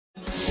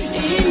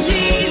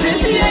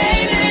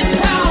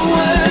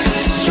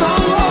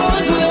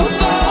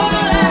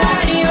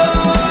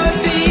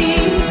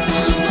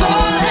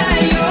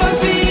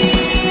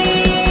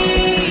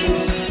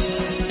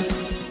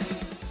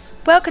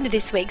Welcome to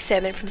this week's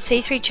sermon from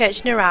C3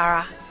 Church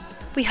Narara.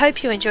 We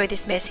hope you enjoy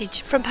this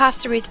message from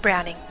Pastor Ruth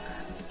Browning.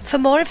 For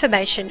more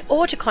information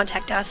or to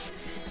contact us,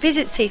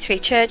 visit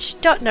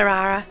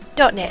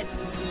c3church.narara.net.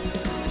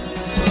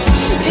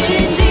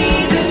 In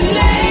Jesus'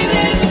 name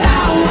there's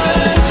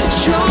power,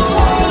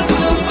 strongholds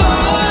will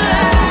fall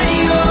at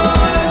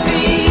your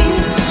feet,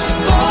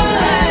 fall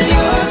at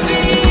your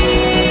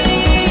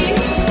feet.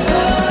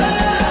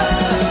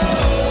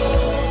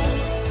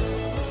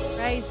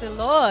 Praise the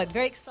Lord.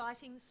 Very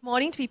exciting this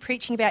morning to be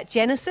preaching about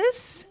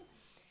Genesis.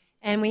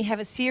 And we have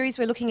a series,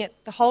 we're looking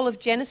at the whole of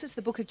Genesis,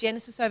 the book of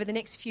Genesis over the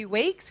next few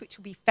weeks, which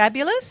will be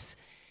fabulous.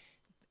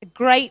 A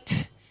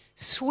great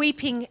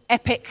sweeping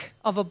epic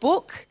of a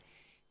book,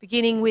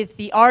 beginning with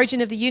the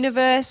origin of the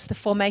universe, the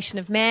formation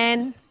of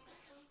man,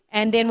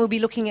 and then we'll be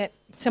looking at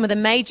some of the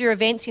major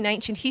events in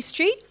ancient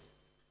history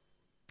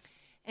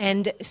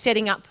and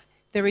setting up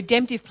the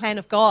redemptive plan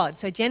of God.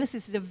 So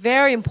Genesis is a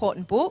very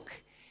important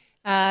book,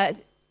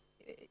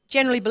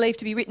 generally believed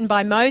to be written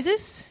by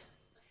Moses.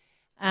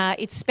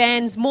 It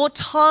spans more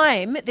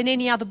time than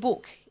any other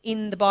book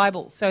in the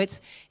Bible. So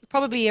it's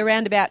probably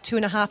around about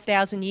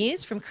 2,500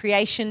 years from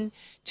creation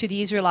to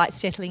the Israelites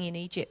settling in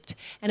Egypt.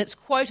 And it's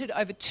quoted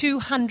over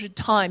 200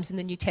 times in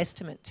the New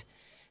Testament.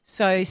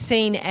 So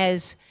seen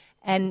as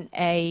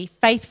a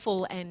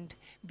faithful and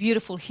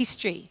beautiful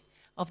history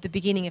of the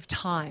beginning of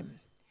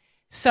time.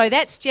 So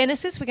that's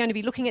Genesis. We're going to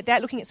be looking at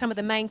that, looking at some of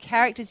the main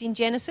characters in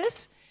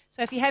Genesis.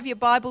 So if you have your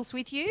Bibles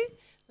with you,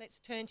 let's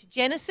turn to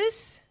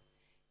Genesis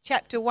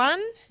chapter 1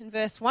 and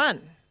verse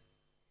 1.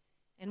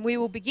 And we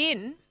will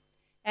begin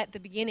at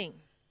the beginning.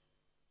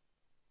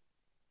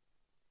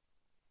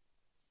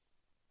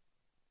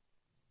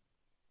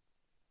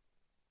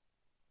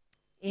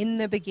 In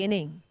the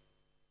beginning,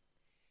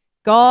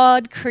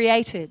 God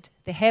created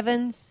the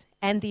heavens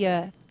and the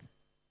earth.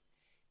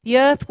 The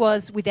earth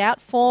was without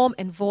form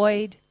and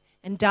void,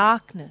 and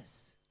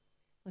darkness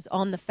was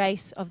on the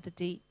face of the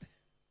deep.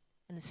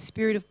 And the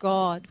Spirit of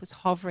God was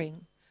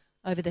hovering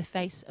over the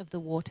face of the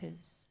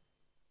waters.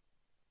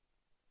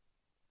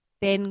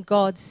 Then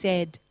God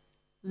said,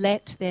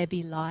 "Let there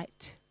be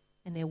light."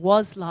 And there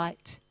was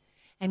light.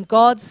 And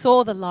God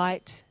saw the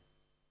light,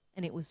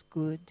 and it was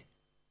good.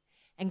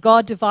 And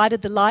God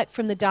divided the light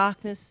from the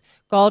darkness.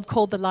 God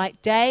called the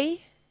light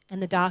day,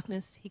 and the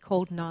darkness he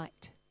called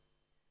night.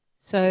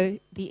 So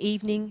the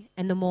evening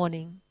and the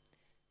morning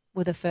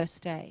were the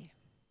first day.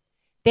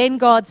 Then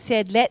God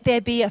said, "Let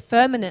there be a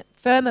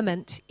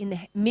firmament in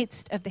the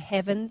midst of the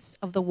heavens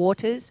of the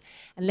waters,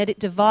 and let it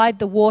divide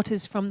the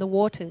waters from the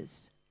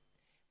waters."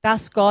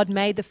 Thus God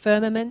made the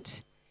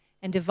firmament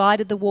and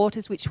divided the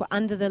waters which were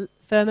under the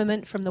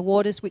firmament from the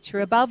waters which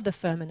were above the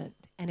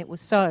firmament. And it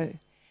was so.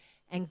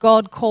 And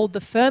God called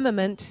the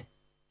firmament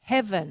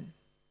heaven.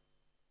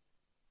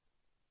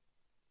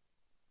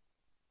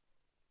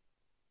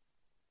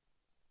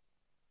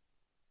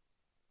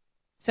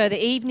 So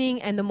the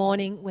evening and the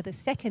morning were the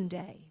second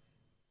day.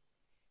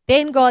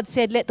 Then God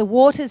said, "Let the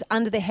waters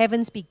under the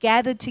heavens be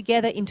gathered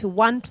together into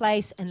one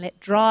place, and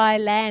let dry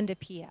land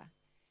appear."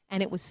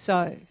 And it was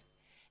so.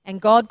 And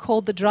God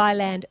called the dry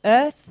land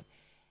earth,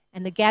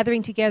 and the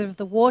gathering together of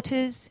the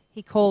waters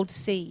he called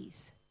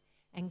seas.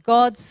 And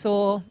God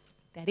saw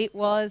that it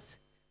was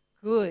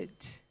good.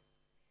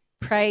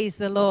 Praise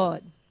the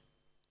Lord.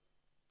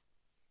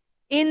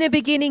 In the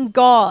beginning,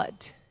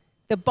 God.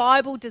 The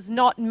Bible does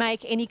not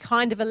make any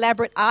kind of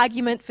elaborate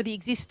argument for the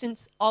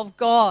existence of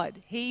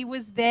God. He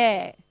was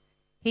there.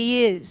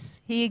 He is.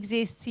 He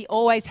exists. He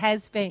always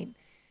has been.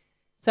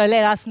 So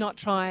let us not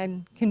try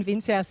and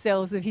convince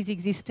ourselves of his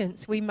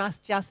existence. We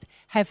must just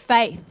have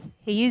faith.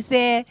 He is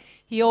there.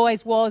 He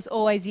always was,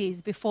 always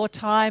is. Before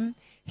time,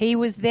 he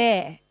was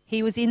there.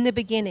 He was in the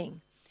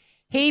beginning.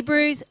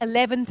 Hebrews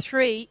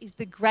 11:3 is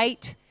the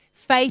great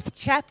faith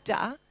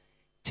chapter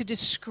to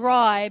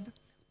describe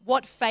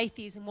what faith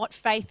is and what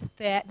faith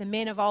that the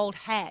men of old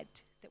had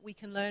that we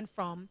can learn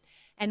from.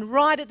 And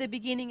right at the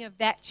beginning of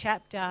that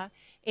chapter,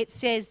 it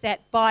says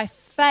that by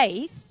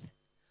faith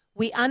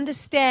we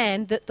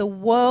understand that the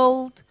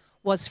world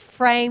was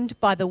framed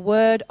by the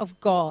word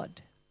of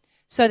God,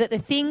 so that the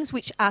things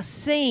which are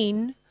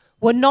seen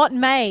were not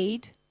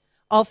made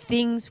of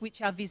things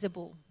which are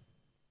visible.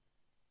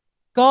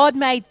 God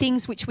made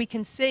things which we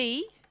can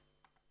see,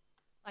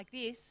 like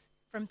this,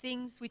 from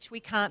things which we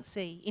can't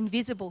see,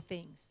 invisible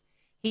things.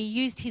 He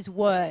used his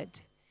word.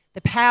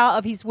 The power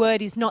of his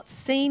word is not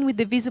seen with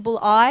the visible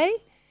eye,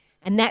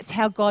 and that's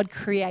how God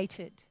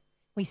created.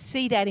 We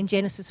see that in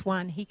Genesis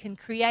 1. He can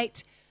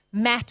create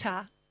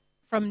matter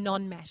from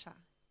non-matter.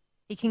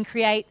 He can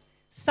create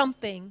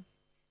something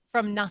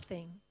from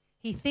nothing.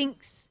 He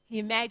thinks, he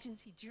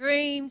imagines, he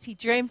dreams. He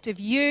dreamt of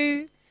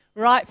you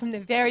right from the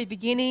very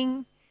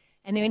beginning.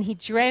 And when he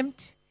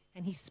dreamt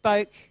and he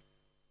spoke,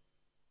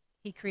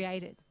 he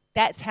created.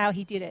 That's how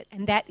he did it.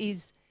 And that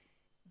is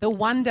the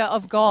wonder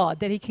of God,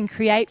 that he can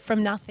create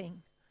from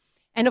nothing.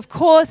 And of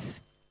course,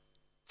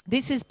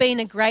 this has been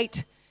a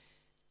great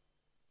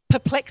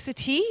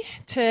perplexity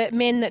to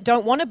men that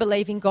don't want to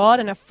believe in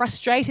God and are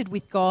frustrated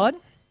with God.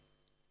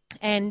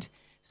 And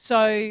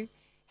so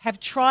have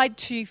tried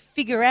to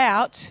figure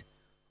out,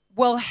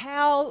 well,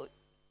 how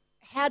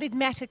did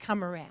matter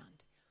come around?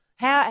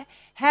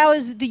 How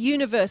is the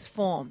universe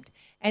formed?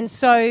 And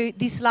so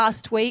this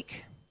last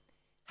week,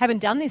 haven't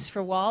done this for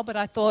a while, but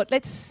I thought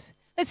let's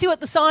see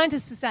what the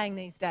scientists are saying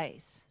these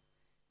days.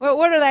 Well,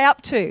 what are they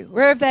up to?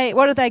 What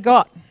have they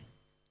got?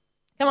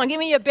 Come on, give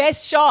me your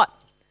best shot.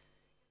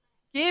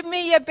 Give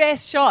me your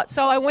best shot.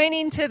 So I went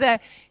into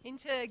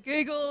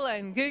Google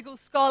and Google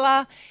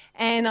Scholar,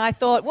 and I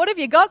thought, what have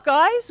you got,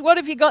 guys? What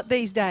have you got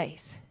these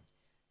days?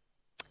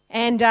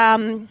 And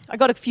I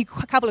got a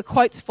couple of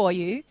quotes for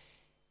you.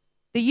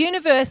 The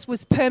universe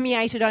was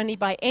permeated only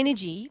by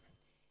energy.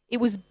 It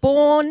was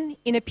born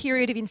in a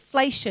period of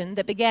inflation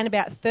that began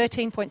about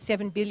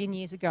 13.7 billion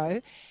years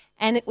ago,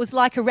 and it was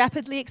like a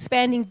rapidly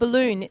expanding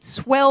balloon. It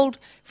swelled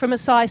from a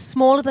size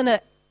smaller than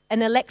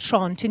an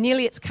electron to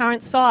nearly its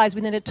current size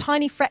within a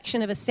tiny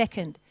fraction of a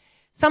second.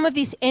 Some of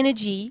this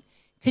energy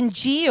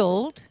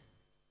congealed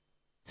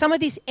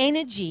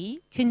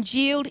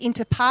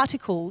into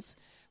particles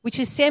which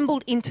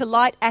assembled into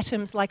light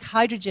atoms like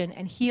hydrogen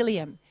and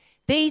helium.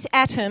 These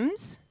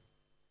atoms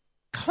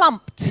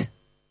clumped,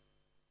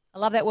 I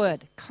love that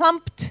word,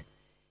 clumped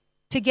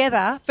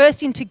together,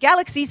 first into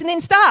galaxies and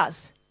then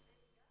stars,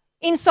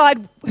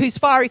 inside whose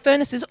fiery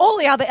furnaces all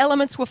the other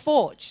elements were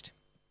forged.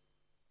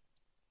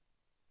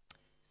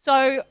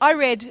 So I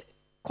read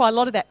quite a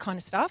lot of that kind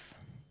of stuff,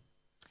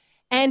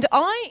 and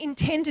I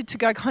intended to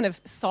go kind of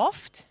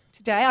soft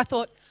today. I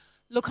thought,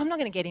 look, I'm not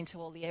going to get into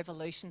all the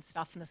evolution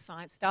stuff and the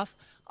science stuff.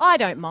 I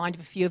don't mind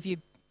if a few of you,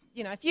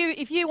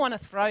 if you want to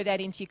throw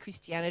that into your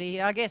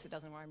Christianity, I guess it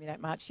doesn't worry me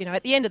that much.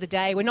 At the end of the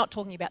day, we're not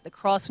talking about the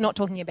cross, we're not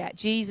talking about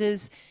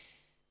Jesus.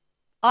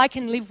 I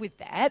can live with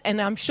that, and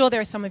I'm sure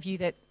there are some of you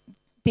that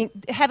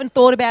haven't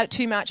thought about it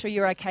too much, or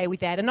you're okay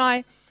with that. And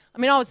I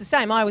was the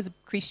same. I was a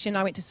Christian.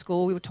 I went to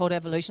school. We were taught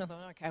evolution. I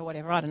thought, okay,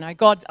 whatever. I don't know.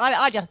 God,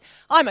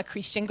 I'm a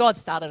Christian. God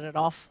started it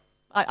off.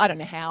 I don't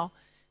know how,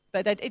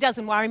 but it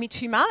doesn't worry me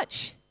too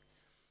much.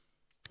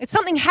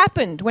 Something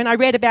happened when I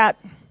read about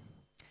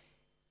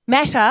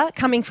matter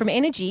coming from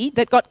energy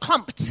that got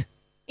clumped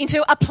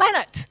into a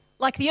planet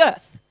like the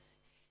Earth.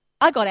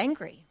 I got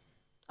angry.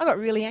 I got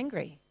really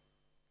angry.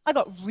 I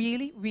got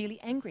really, really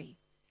angry.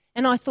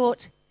 And I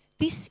thought,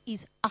 this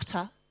is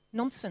utter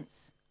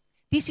nonsense.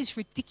 This is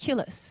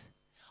ridiculous.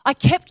 I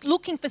kept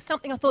looking for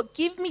something. I thought,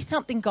 give me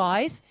something,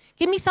 guys.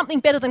 Give me something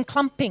better than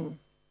clumping.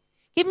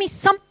 Give me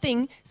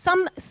something,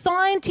 some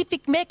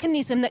scientific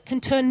mechanism that can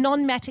turn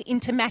non-matter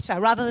into matter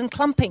rather than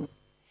clumping.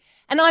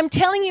 And I'm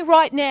telling you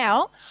right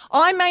now,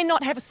 I may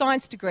not have a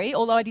science degree,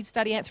 although I did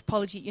study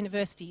anthropology at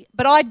university,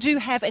 but I do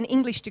have an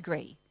English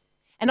degree.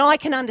 And I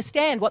can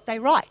understand what they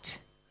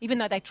write, even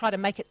though they try to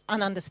make it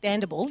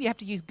ununderstandable. You have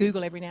to use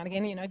Google every now and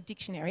again,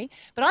 dictionary.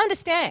 But I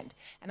understand.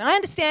 And I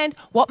understand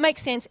what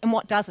makes sense and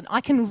what doesn't.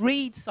 I can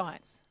read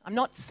science. I'm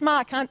not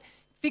smart, I can't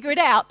figure it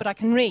out, but I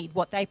can read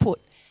what they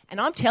put. And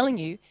I'm telling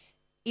you,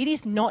 it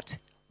is not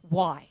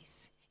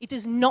wise. It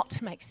does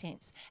not make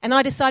sense. And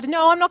I decided,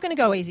 no, I'm not going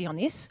to go easy on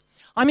this.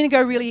 I'm going to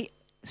go really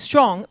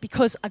strong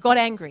because I got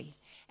angry.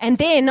 And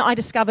then I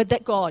discovered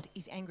that God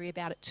is angry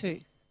about it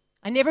too.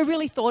 I never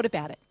really thought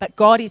about it, but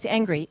God is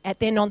angry at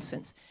their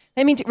nonsense.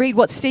 Let me read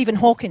what Stephen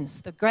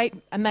Hawkins, the great,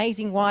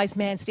 amazing, wise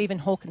man Stephen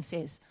Hawkins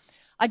says.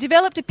 I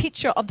developed a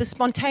picture of the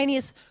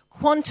spontaneous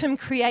quantum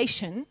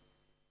creation,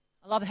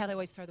 I love how they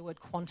always throw the word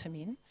quantum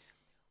in,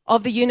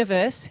 of the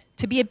universe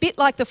to be a bit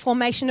like the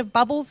formation of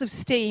bubbles of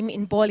steam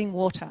in boiling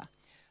water.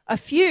 A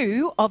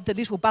few of the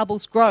little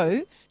bubbles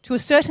grow to a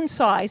certain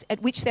size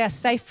at which they are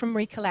safe from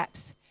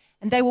recollapse,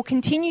 and they will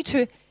continue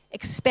to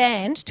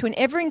expand to an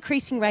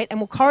ever-increasing rate and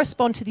will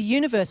correspond to the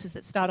universes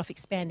that start off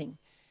expanding.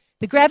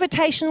 The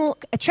gravitational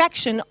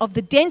attraction of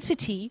the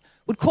density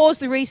would cause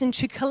the region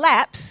to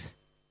collapse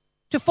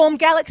to form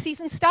galaxies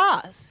and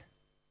stars.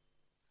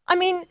 I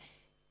mean,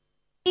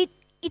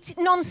 it's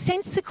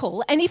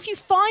nonsensical. And if you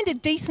find a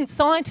decent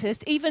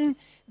scientist, even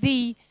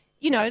the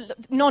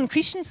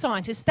non-Christian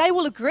scientists, they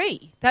will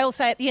agree. They'll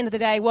say at the end of the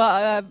day,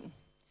 well,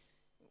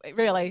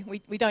 really,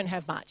 we don't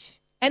have much.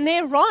 And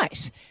they're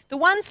right. The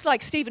ones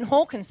like Stephen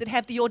Hawkins that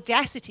have the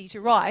audacity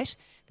to write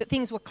that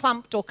things were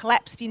clumped or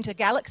collapsed into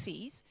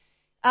galaxies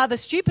are the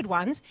stupid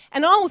ones.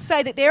 And I will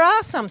say that there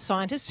are some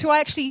scientists who I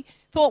actually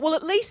thought, well,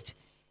 at least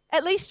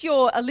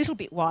you're a little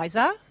bit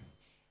wiser.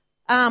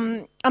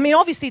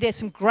 Obviously there's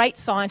some great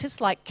scientists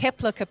like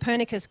Kepler,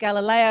 Copernicus,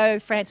 Galileo,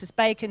 Francis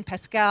Bacon,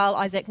 Pascal,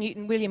 Isaac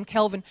Newton, William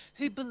Kelvin,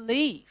 who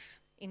believe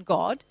in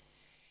God.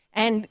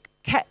 And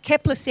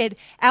Kepler said,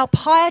 our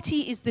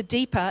piety is the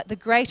deeper, the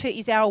greater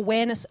is our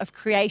awareness of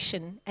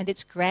creation and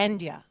its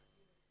grandeur.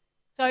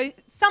 So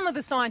some of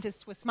the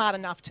scientists were smart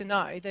enough to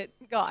know that,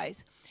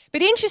 guys.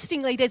 But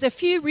interestingly, there's a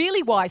few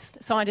really wise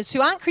scientists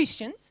who aren't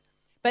Christians,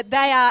 but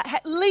they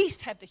at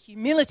least have the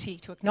humility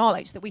to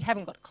acknowledge that we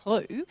haven't got a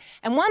clue.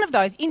 And one of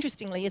those,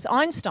 interestingly, is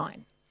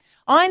Einstein.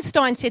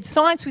 Einstein said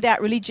science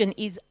without religion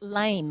is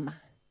lame.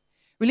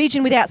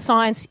 Religion without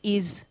science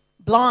is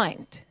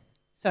blind.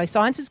 So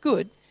science is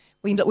good.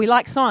 We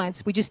like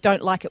science, we just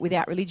don't like it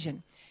without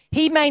religion.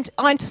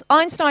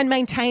 Einstein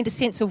maintained a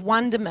sense of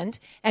wonderment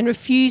and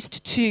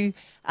refused to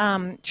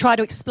try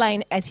to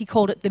explain, as he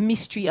called it, the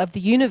mystery of the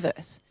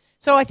universe.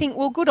 So I think,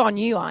 well, good on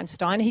you,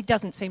 Einstein. He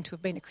doesn't seem to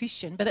have been a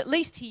Christian, but at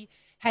least he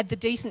had the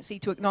decency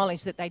to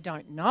acknowledge that they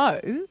don't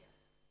know.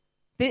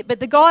 But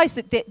the guys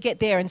that get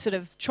there and sort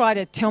of try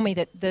to tell me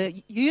that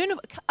the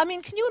universe... I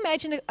mean, can you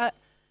imagine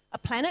a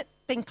planet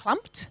being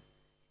clumped?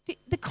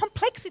 The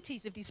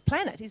complexities of this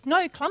planet is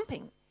no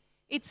clumping.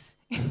 It's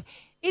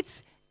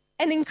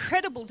an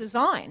incredible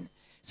design.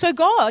 So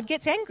God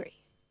gets angry.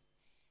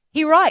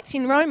 He writes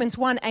in Romans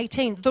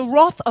 1:18, the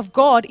wrath of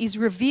God is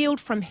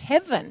revealed from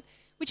heaven,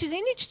 which is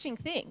an interesting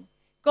thing.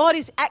 God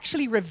is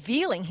actually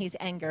revealing his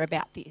anger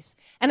about this.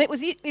 And it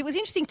was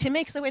interesting to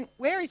me because I went,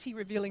 where is he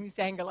revealing his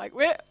anger? Like,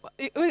 where?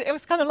 It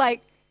was kind of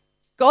like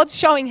God's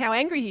showing how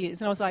angry he is.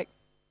 And I was like,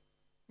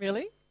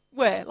 really?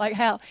 Where? Like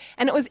how?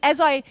 And it was as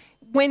I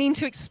went in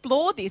to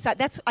explore this,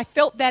 I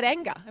felt that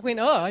anger. I went,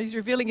 oh, he's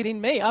revealing it in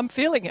me. I'm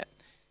feeling it.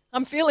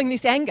 I'm feeling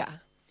this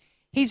anger.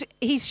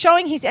 He's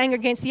showing his anger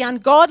against the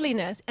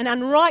ungodliness and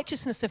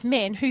unrighteousness of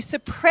men who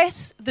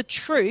suppress the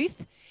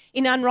truth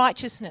in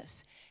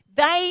unrighteousness.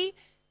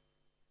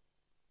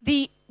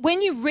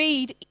 When you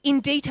read in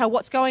detail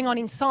what's going on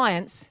in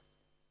science,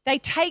 they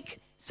take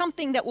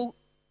something that will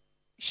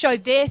show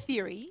their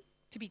theory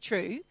to be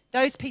true,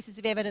 those pieces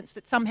of evidence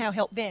that somehow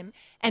help them,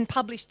 and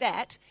publish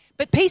that.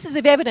 But pieces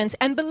of evidence,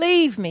 and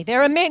believe me,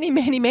 there are many,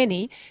 many,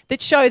 many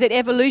that show that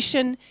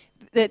evolution,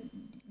 that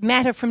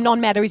matter from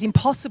non-matter is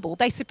impossible.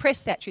 They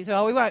suppress that truth.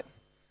 Oh, we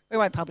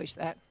won't publish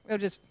that. We'll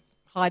just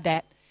hide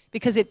that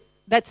because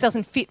that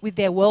doesn't fit with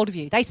their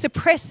worldview. They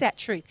suppress that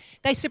truth.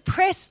 They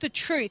suppress the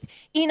truth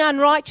in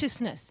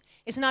unrighteousness.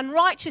 It's an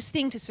unrighteous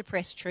thing to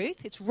suppress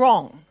truth. It's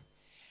wrong.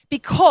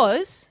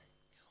 Because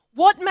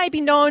what may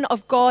be known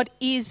of God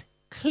is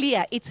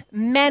clear. It's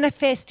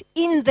manifest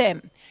in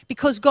them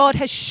because God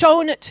has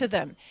shown it to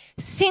them.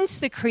 Since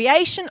the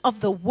creation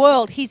of the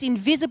world, his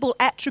invisible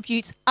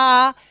attributes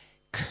are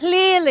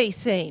clearly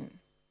seen,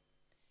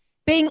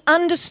 being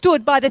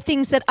understood by the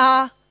things that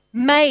are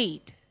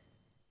made.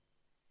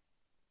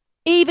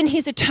 Even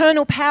his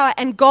eternal power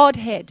and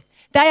Godhead,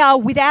 they are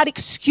without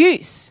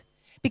excuse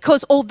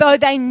because although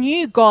they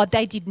knew God,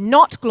 they did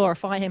not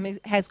glorify him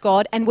as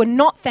God and were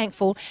not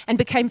thankful and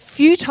became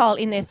futile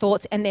in their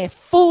thoughts and their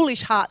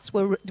foolish hearts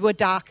were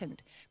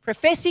darkened.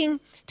 Professing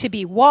to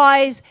be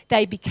wise,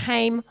 they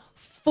became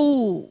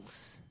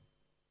fools.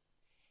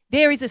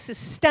 There is a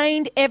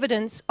sustained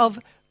evidence of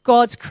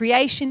God's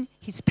creation,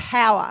 his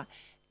power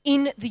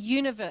in the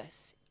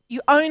universe. You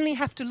only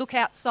have to look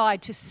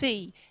outside to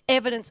see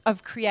evidence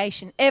of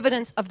creation,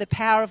 evidence of the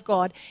power of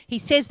God. He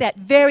says that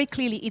very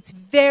clearly. It's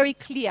very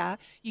clear.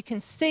 You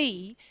can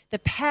see the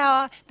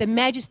power, the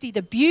majesty,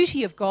 the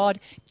beauty of God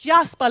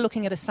just by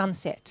looking at a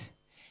sunset,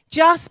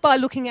 just by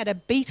looking at a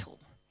beetle,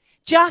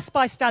 just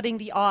by studying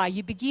the eye.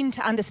 You begin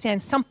to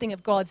understand something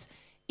of God's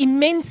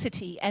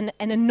immensity and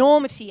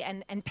enormity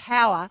and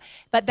power,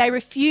 but they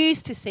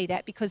refuse to see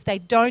that because they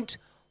don't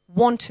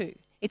want to.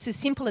 It's as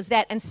simple as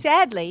that. And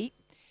sadly,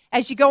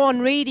 as you go on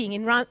reading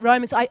in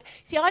Romans, I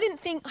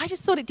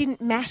just thought it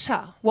didn't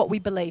matter what we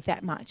believe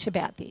that much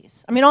about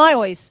this. I mean,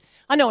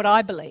 I know what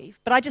I believe,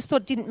 but I just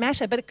thought it didn't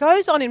matter. But it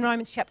goes on in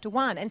Romans chapter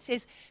 1 and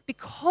says,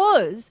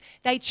 because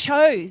they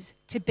chose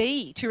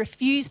to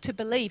refuse to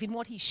believe in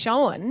what he's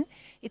shown,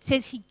 it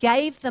says he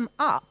gave them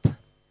up.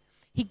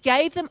 He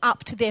gave them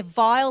up to their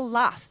vile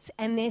lusts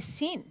and their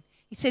sin.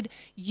 He said,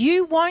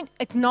 you won't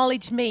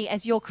acknowledge me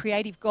as your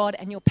creative God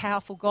and your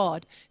powerful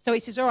God. So he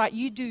says, all right,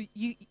 you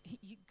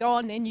go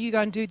on then, you go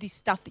and do this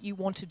stuff that you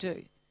want to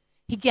do.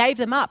 He gave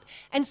them up.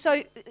 And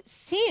so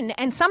sin,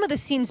 and some of the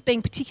sins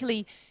being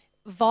particularly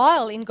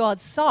vile in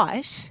God's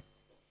sight,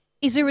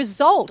 is a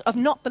result of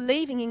not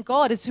believing in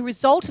God. It's a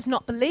result of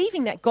not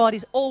believing that God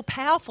is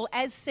all-powerful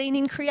as seen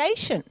in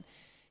creation.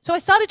 So I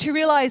started to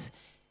realize,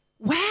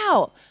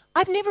 wow,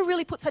 I've never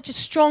really put such a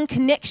strong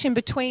connection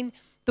between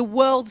the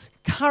world's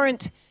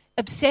current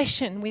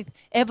obsession with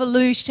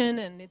evolution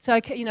and it's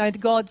okay,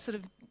 God's sort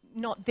of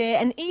not there.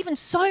 And even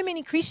so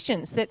many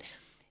Christians that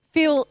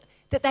feel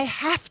that they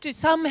have to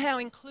somehow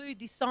include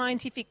this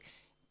scientific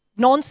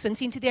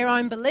nonsense into their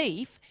own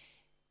belief.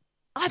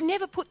 I've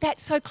never put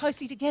that so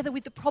closely together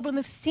with the problem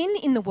of sin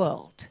in the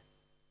world.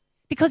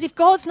 Because if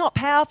God's not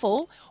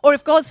powerful, or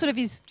if God sort of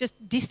is just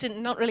distant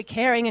and not really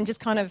caring and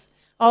just kind of,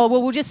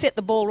 we'll just set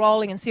the ball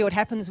rolling and see what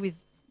happens with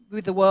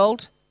the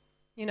world.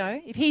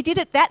 If he did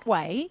it that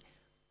way,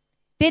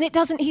 then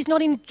he's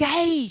not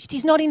engaged,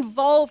 he's not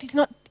involved,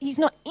 he's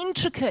not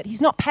intricate,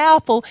 he's not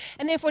powerful,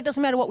 and therefore it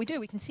doesn't matter what we do,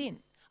 we can sin.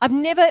 I've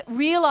never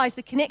realised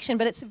the connection,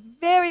 but it's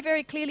very,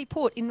 very clearly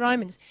put in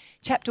Romans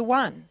chapter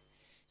 1.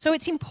 So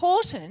it's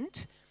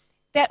important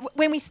that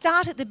when we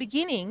start at the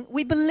beginning,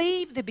 we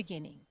believe the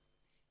beginning.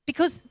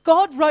 Because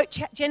God wrote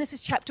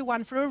Genesis chapter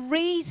 1 for a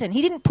reason.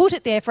 He didn't put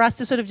it there for us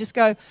to sort of just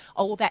go,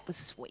 oh, well, that was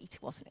sweet,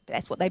 wasn't it?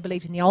 That's what they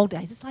believed in the old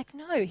days. It's like,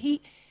 no,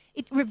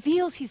 it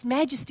reveals his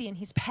majesty and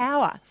his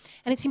power.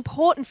 And it's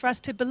important for us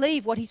to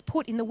believe what he's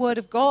put in the Word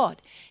of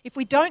God. If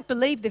we don't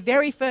believe the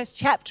very first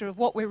chapter of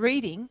what we're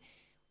reading,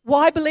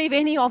 Why believe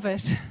any of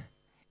it?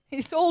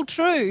 It's all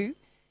true.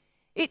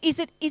 Is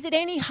it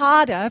any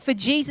harder for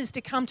Jesus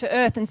to come to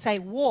earth and say,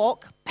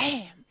 walk,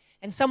 bam,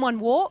 and someone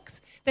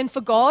walks, than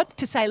for God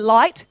to say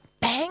light,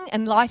 bang,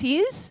 and light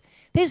is?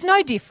 There's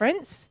no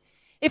difference.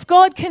 If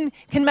God can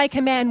make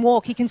a man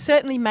walk, he can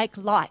certainly make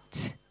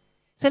light.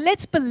 So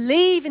let's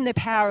believe in the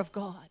power of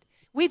God.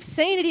 We've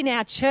seen it in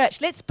our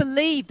church. Let's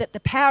believe that the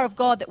power of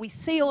God that we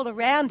see all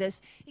around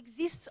us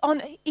exists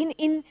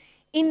in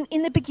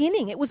the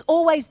beginning. It was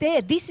always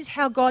there. This is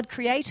how God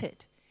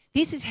created.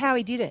 This is how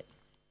he did it.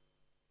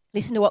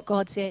 Listen to what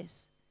God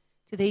says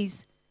to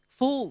these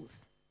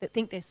fools that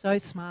think they're so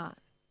smart.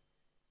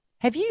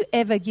 Have you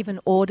ever given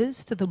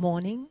orders to the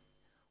morning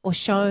or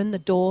shown the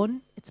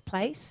dawn its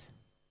place?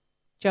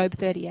 Job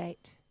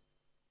 38.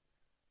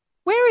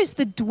 Where is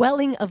the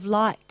dwelling of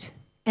light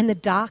and the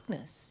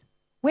darkness?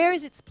 Where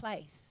is its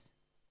place?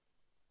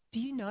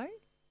 Do you know?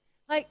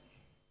 Like,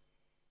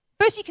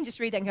 first you can just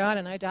read that and go, I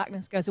don't know,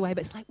 darkness goes away.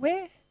 But it's like,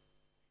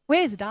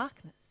 where's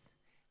darkness?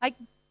 Like,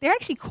 they're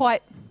actually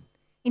quite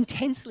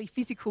intensely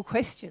physical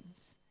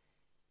questions.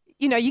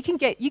 You know, you can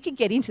get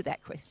into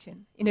that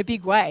question in a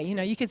big way. You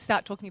know, you could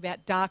start talking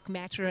about dark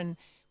matter and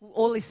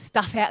all this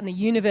stuff out in the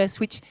universe,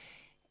 which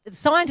the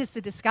scientists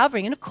are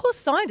discovering. And of course,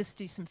 scientists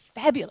do some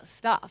fabulous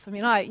stuff. I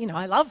mean,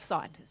 I love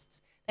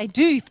scientists. They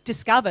do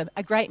discover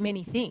a great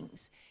many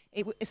things,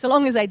 so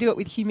long as they do it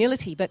with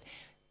humility. But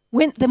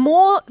the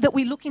more that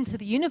we look into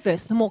the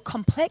universe, the more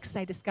complex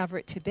they discover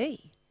it to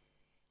be.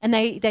 And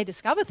they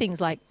discover things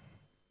like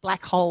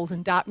black holes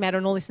and dark matter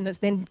and all this, and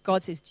then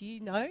God says, do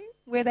you know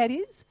where that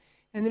is?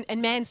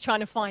 And man's trying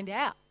to find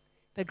out.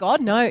 But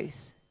God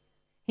knows.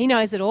 He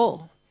knows it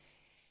all.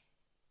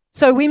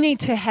 So we need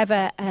to have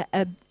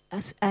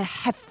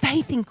have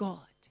faith in God.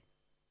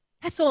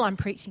 That's all I'm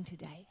preaching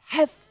today.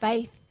 Have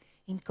faith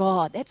in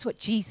God. That's what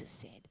Jesus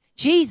said.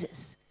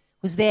 Jesus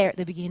was there at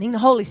the beginning. The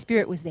Holy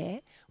Spirit was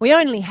there. We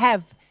only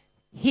have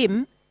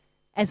him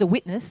as a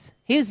witness.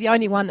 He was the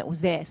only one that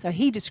was there. So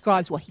he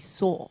describes what he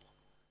saw.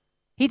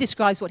 He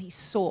describes what he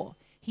saw.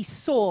 He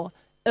saw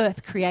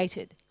earth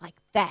created like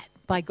that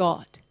by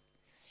God.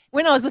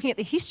 When I was looking at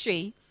the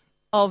history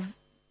of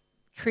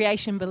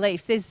creation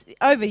beliefs, there's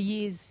over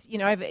years,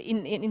 over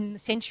in the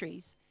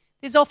centuries,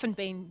 there's often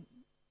been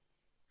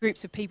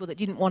groups of people that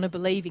didn't want to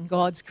believe in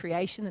God's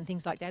creation and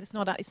things like that.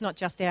 It's not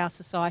just our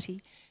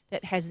society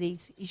that has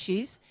these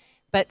issues,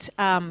 but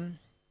some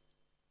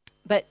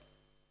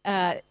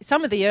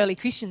of the early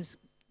Christians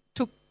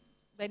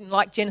they didn't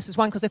like Genesis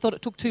 1 because they thought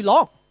it took too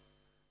long.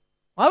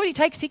 Why would he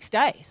take 6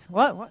 days?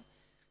 What?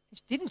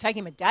 It didn't take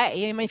him a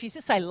day. I mean, if you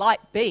just say light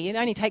be, it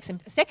only takes him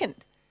a second.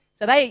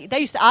 So they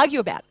used to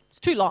argue about it. It's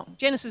too long.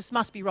 Genesis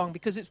must be wrong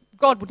because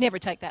God would never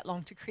take that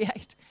long to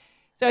create.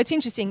 So it's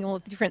interesting, all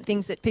the different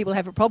things that people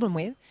have a problem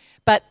with.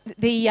 But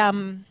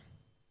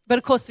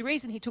of course, the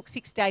reason he took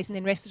 6 days and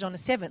then rested on the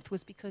seventh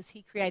was because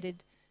he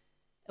created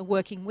a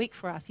working week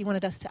for us. He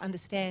wanted us to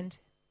understand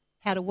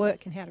how to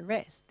work and how to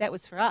rest. That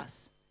was for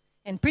us.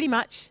 And pretty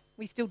much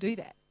we still do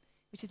that,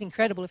 which is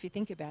incredible if you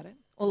think about it,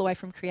 all the way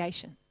from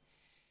creation.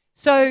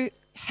 So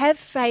have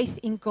faith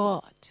in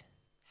God.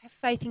 Have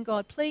faith in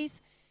God.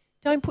 Please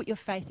don't put your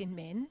faith in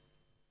men.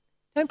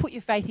 Don't put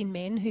your faith in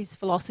men whose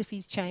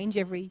philosophies change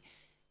every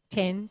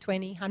 10,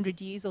 20,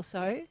 100 years or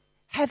so.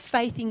 Have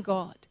faith in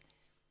God.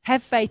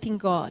 Have faith in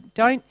God.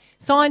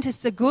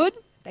 Scientists are good.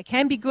 They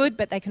can be good,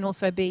 but they can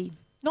also be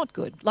not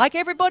good, like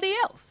everybody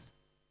else.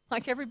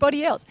 Like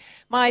everybody else.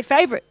 My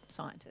favourite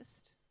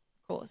scientist,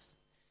 of course,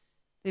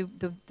 a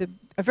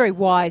very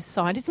wise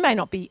scientist, may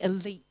not be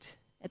elite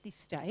at this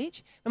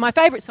stage, but my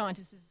favourite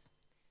scientist is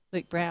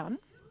Luke Brown,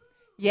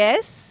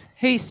 yes,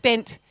 who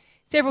spent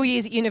several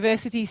years at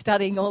university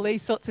studying all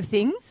these sorts of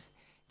things,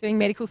 doing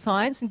medical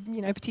science, and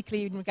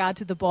particularly in regard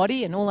to the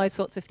body and all those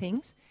sorts of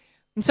things.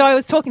 And so I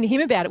was talking to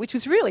him about it, which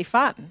was really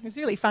fun. It was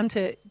really fun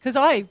because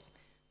I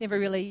never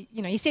really,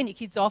 you send your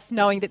kids off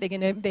knowing that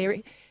their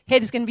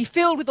head is going to be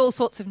filled with all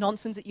sorts of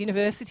nonsense at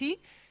university,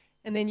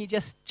 and then you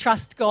just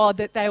trust God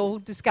that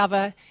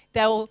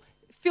they'll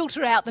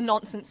filter out the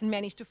nonsense and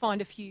manage to find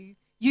a few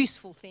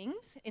useful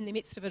things in the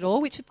midst of it all,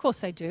 which of course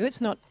they do.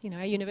 It's not,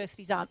 our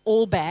universities aren't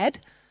all bad,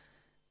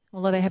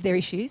 although they have their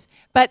issues.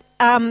 But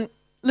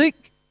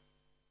Luke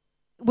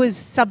was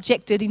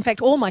subjected, in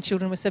fact all my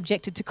children were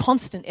subjected to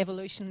constant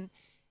evolution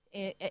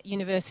at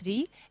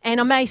university, and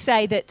I may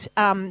say that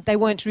they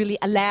weren't really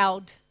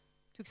allowed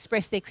to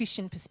express their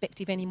Christian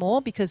perspective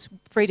anymore because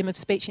freedom of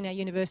speech in our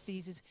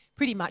universities is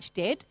pretty much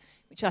dead,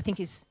 which I think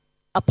is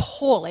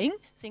appalling,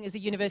 seeing as the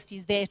university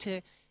is there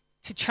to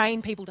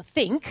train people to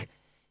think,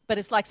 but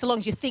it's like so long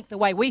as you think the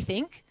way we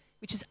think,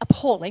 which is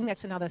appalling,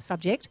 that's another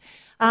subject.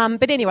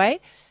 But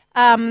anyway,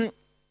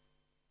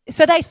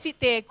 so they sit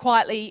there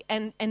quietly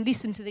and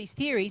listen to these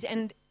theories,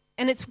 and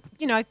it's,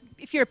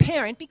 if you're a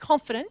parent, be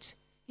confident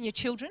in your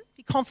children,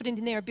 be confident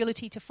in their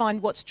ability to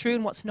find what's true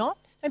and what's not.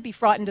 Don't be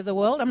frightened of the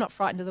world. I'm not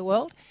frightened of the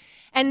world.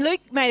 And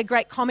Luke made a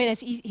great comment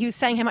as he was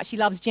saying how much he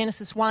loves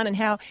Genesis 1 and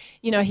how,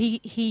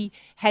 he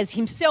has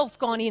himself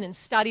gone in and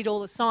studied all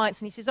the science.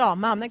 And he says, oh,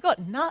 Mum,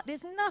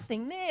 there's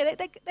nothing there.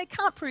 They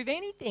can't prove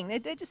anything.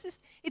 They're just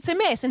it's a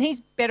mess. And he's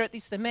better at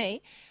this than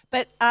me.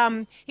 But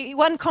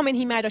one comment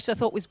he made, which I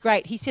thought was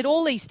great, he said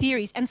all these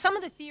theories, and some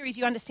of the theories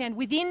you understand,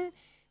 within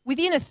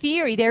a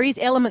theory there is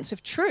elements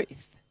of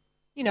truth.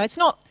 It's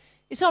not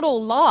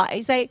all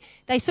lies. They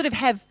sort of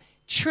have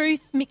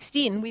truth mixed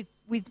in with.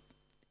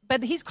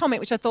 But his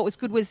comment, which I thought was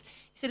good, was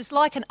he said it's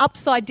like an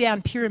upside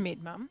down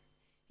pyramid, Mum.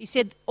 He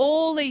said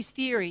all these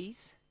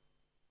theories,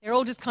 they're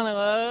all just kind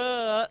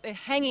of they're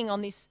hanging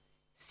on this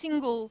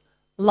single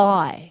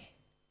lie.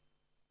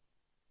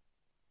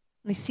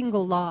 This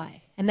single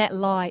lie, and that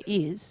lie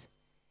is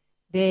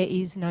there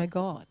is no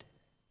God.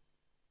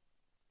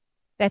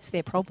 That's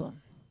their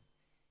problem.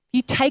 If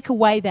you take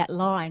away that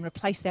lie and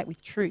replace that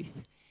with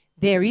truth,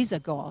 there is a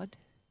God,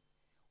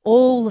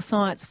 all the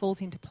science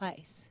falls into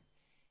place.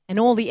 And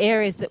all the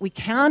areas that we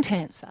can't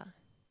answer,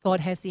 God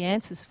has the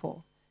answers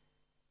for.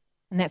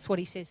 And that's what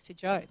he says to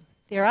Job.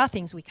 There are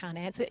things we can't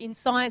answer in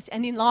science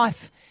and in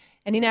life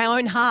and in our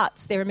own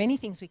hearts. There are many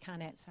things we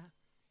can't answer,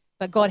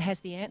 but God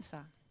has the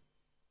answer.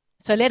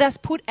 So let us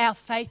put our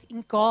faith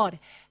in God.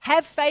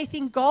 Have faith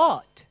in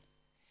God.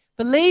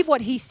 Believe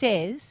what he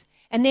says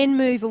and then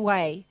move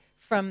away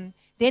from,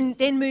 then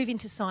move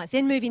into science,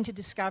 then move into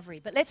discovery.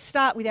 But let's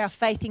start with our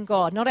faith in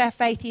God, not our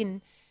faith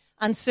in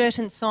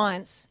uncertain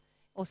science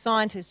or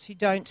scientists who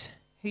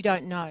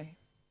don't know.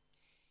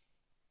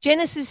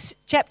 Genesis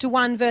chapter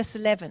 1 verse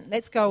 11.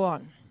 Let's go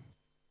on.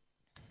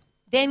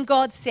 Then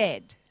God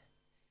said,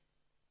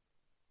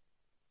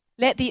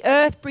 let the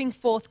earth bring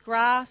forth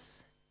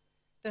grass,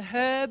 the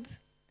herb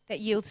that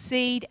yields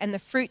seed, and the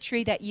fruit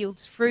tree that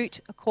yields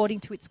fruit according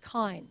to its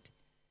kind,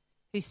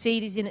 whose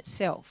seed is in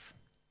itself.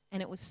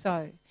 And it was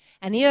so.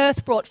 And the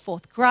earth brought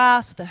forth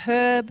grass, the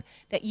herb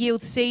that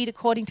yields seed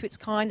according to its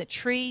kind, the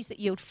trees that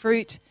yield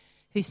fruit,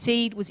 whose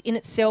seed was in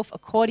itself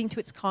according to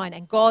its kind.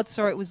 And God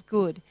saw it was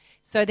good.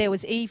 So there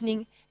was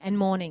evening and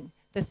morning,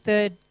 the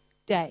third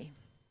day.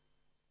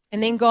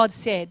 And then God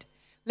said,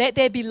 let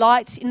there be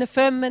lights in the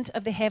firmament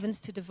of the heavens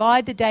to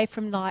divide the day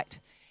from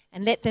night,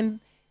 and let them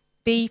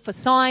be for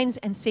signs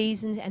and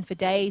seasons and for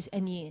days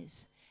and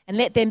years. And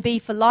let them be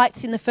for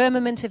lights in the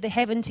firmament of the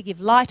heaven to give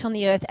light on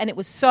the earth. And it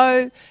was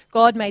so.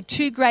 God made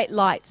two great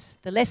lights,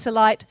 the lesser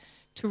light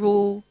to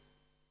rule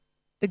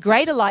the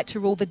greater light to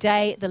rule the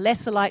day, the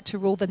lesser light to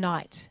rule the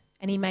night.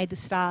 And he made the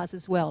stars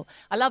as well.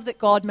 I love that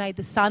God made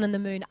the sun and the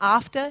moon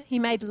after he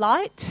made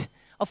light.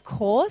 Of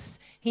course,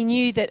 he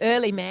knew that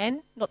early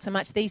man, not so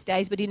much these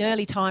days, but in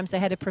early times they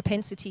had a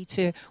propensity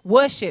to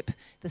worship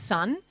the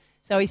sun.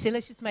 So he said,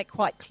 let's just make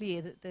quite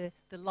clear that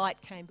the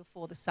light came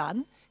before the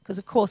sun, because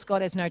of course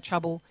God has no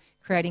trouble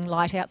creating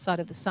light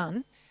outside of the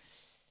sun.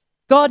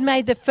 God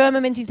made the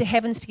firmament in the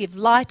heavens to give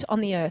light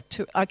on the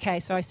earth. Okay,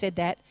 so I said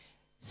that.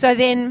 So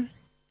then,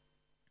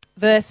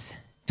 verse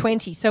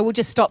 20. So we'll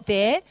just stop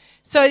there.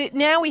 So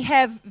now we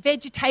have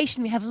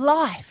vegetation, we have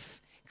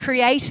life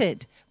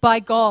created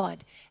by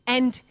God.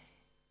 And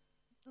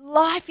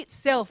life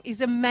itself is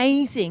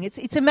amazing.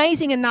 It's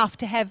amazing enough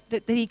to have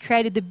that he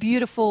created the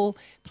beautiful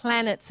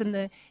planets and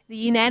the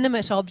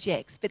inanimate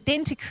objects. But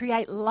then to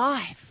create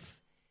life.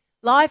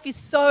 Life is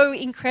so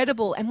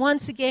incredible. And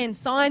once again,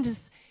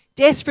 scientists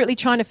desperately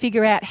trying to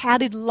figure out how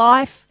did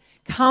life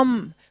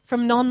come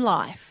from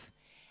non-life.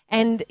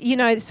 And,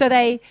 so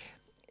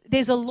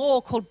there's a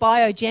law called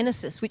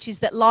biogenesis, which is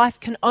that life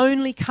can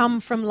only come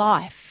from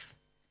life.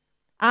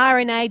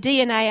 RNA,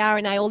 DNA,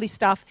 RNA, all this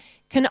stuff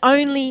can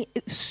only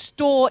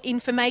store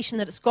information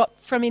that it's got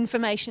from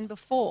information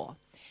before.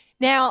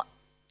 Now,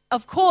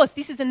 of course,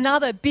 this is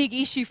another big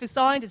issue for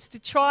scientists to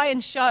try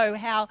and show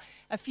how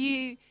a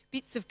few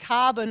bits of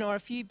carbon or a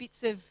few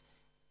bits of,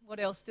 what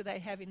else do they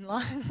have in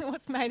life?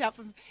 What's made up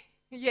of,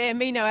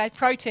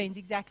 proteins,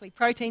 exactly,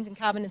 proteins and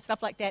carbon and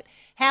stuff like that.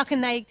 How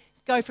can they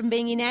go from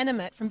being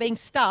inanimate, from being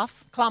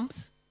stuff,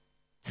 clumps,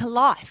 to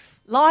life?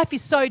 Life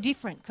is so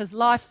different because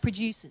life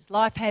produces.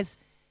 Life has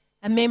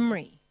a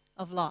memory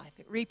of life.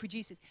 It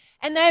reproduces.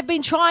 And they've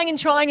been trying.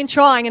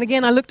 And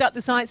again, I looked up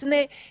the science and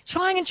they're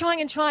trying.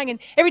 And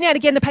every now and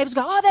again the papers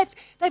go,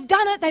 they've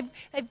done it.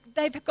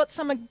 They've got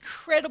some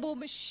incredible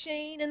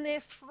machine and they're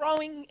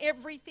throwing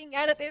everything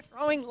at it. They're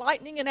throwing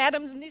lightning and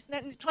atoms and this and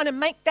that and trying to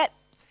make that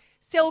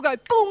cell go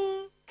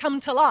boom, come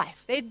to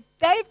life.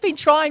 They've been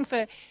trying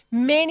for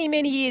many,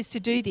 many years to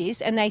do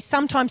this, and they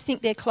sometimes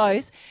think they're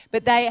close,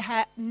 but they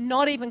are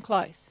not even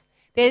close.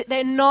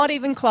 They're not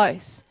even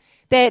close.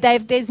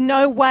 There's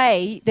no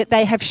way that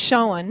they have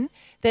shown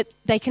that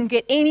they can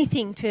get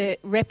anything to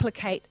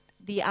replicate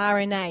the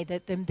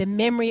RNA, the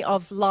memory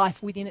of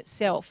life within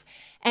itself.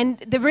 And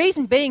the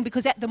reason being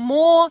because the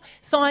more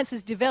science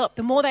has developed,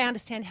 the more they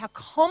understand how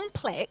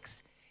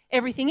complex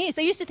everything is.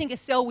 They used to think a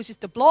cell was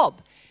just a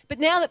blob. But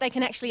now that they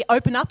can actually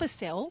open up a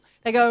cell,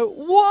 they go,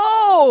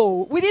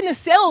 whoa, within a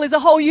cell is a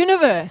whole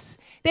universe.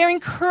 They're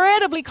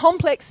incredibly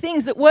complex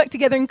things that work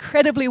together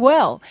incredibly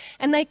well,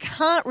 and they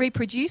can't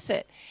reproduce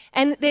it.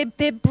 And they're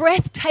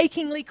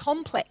breathtakingly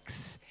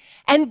complex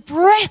and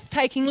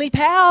breathtakingly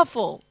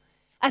powerful.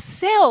 A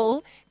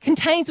cell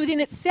contains within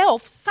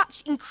itself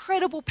such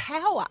incredible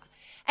power.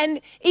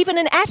 And even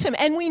an atom,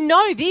 and we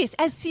know this,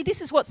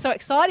 this is what's so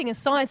exciting as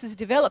science has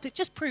developed, it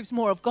just proves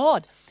more of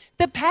God.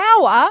 The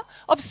power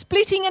of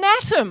splitting an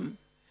atom.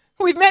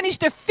 We've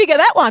managed to figure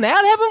that one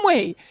out, haven't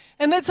we?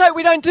 And let's hope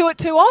we don't do it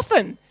too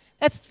often.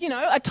 That's,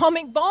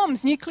 atomic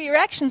bombs, nuclear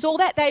actions, all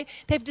that.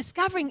 They're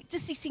discovering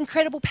just this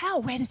incredible power.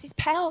 Where does this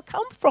power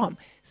come from?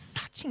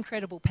 Such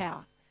incredible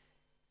power.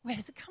 Where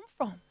does it come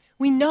from?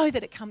 We know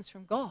that it comes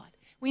from God.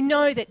 We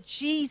know that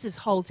Jesus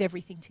holds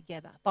everything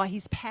together by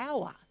his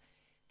power.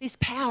 This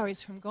power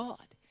is from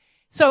God.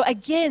 So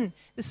again,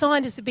 the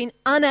scientists have been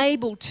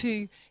unable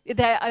to,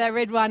 I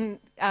read one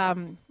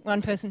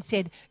person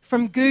said,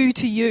 from goo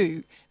to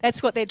you.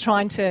 That's what they're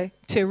trying to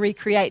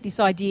recreate,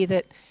 this idea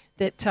that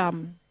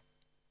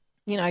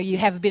you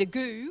have a bit of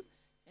goo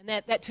and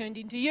that turned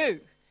into you.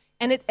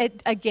 And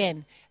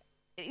again,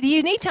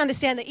 you need to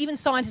understand that even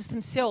scientists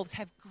themselves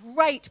have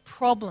great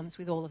problems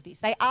with all of this.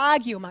 They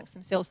argue amongst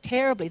themselves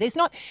terribly.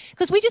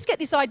 Because we just get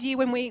this idea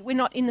when we're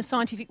not in the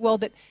scientific world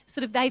that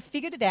sort of they've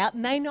figured it out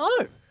and they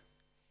know.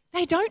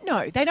 They don't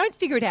know. They don't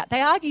figure it out.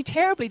 They argue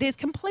terribly. There's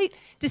complete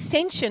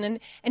dissension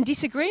and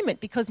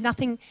disagreement because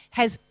nothing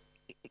has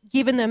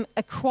given them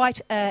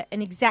an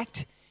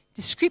exact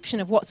description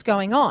of what's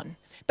going on.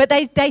 But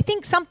they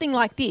think something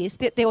like this,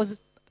 that there was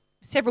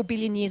several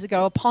billion years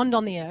ago a pond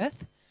on the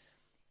earth,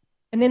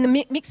 and then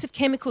the mix of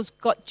chemicals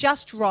got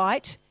just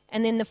right,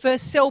 and then the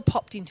first cell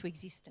popped into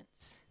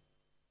existence.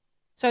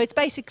 So it's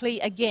basically,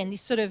 again,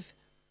 this sort of...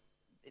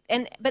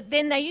 But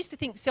then they used to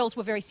think cells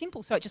were very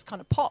simple, so it just kind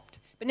of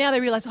popped. But now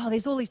they realise,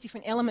 there's all these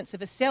different elements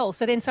of a cell.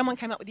 So then someone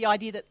came up with the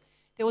idea that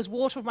there was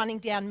water running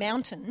down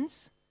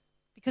mountains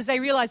because they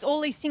realised all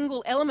these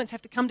single elements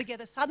have to come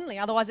together suddenly,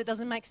 otherwise it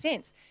doesn't make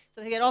sense.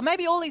 So they go,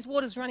 maybe all these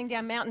water's running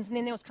down mountains, and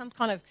then there was some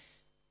kind of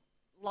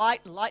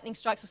lightning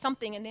strikes or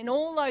something, and then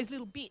all those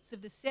little bits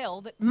of the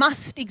cell that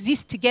must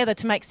exist together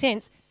to make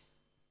sense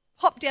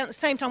popped down at the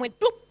same time, went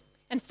bloop,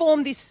 and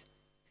formed this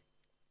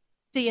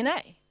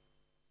DNA.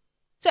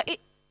 So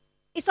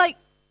it's like,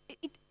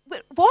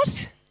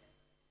 what?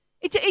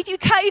 You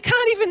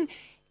can't even,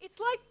 it's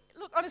like,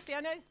 look, honestly,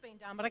 I know this has been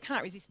done, but I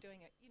can't resist doing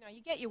it.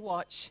 You get your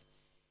watch,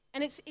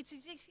 and it's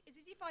as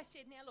if I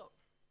said, now look,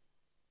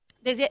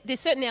 there's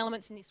certain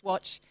elements in this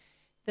watch.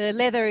 The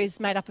leather is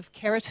made up of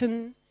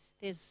keratin,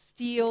 there's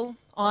steel,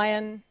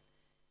 iron,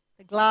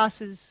 the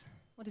glass is,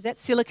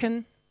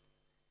 silicon.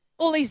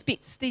 All these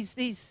bits,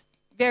 these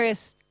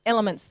various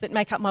elements that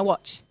make up my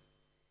watch.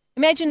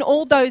 Imagine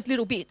all those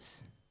little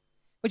bits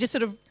were just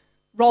sort of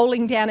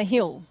rolling down a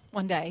hill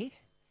one day,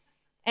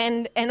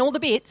 and all the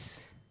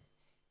bits,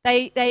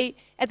 they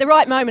at the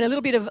right moment, a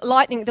little bit of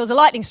lightning, there was a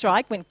lightning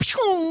strike, went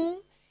pshong,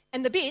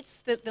 and the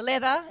bits, the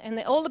leather and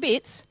all the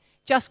bits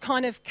just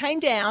kind of came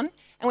down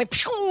and went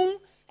pshong,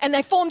 and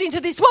they formed into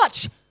this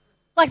watch,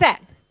 like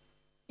that.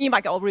 You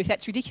might go, Ruth,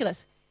 that's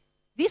ridiculous.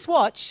 This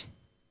watch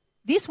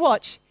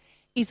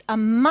is a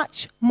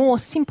much more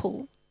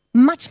simple,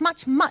 much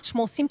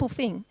more simple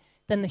thing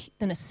than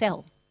a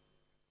cell.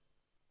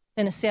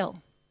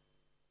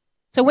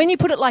 So when you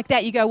put it like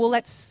that, you go, well,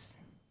 that's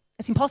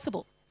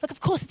impossible. It's like, of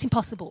course it's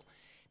impossible.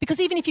 Because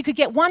even if you could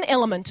get one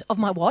element of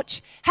my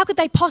watch, how could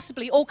they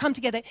possibly all come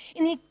together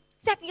in the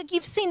exact,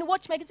 you've seen the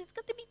watchmakers, it's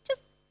got to be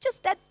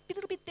just that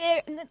little bit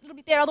there and that little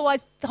bit there,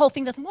 otherwise the whole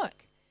thing doesn't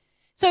work.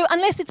 So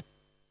unless it's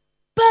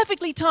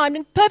perfectly timed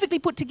and perfectly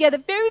put together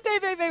very, very,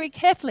 very, very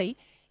carefully,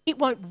 it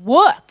won't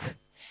work.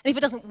 And if it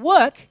doesn't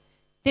work,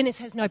 then it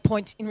has no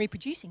point in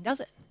reproducing, does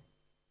it?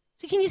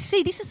 So can you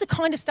see, this is the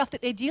kind of stuff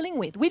that they're dealing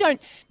with. We don't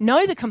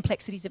know the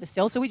complexities of a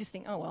cell, so we just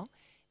think, oh, well,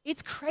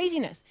 it's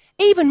craziness.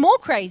 Even more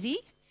crazy,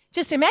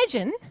 just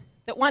imagine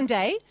that one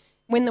day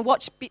when the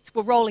watch bits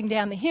were rolling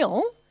down the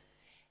hill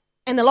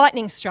and the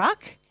lightning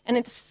struck and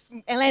it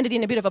landed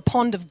in a bit of a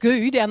pond of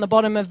goo down the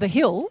bottom of the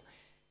hill,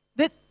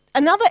 that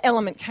another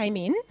element came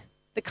in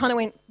that kind of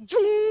went,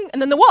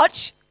 and then the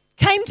watch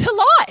came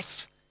to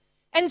life.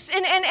 And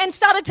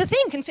started to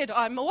think and said,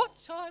 I'm a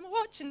watch,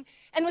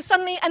 and was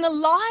suddenly an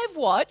alive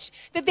watch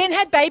that then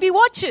had baby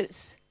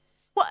watches.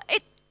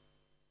 What?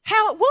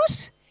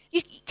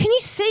 Can you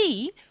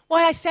see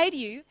why I say to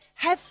you,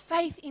 have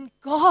faith in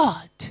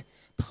God?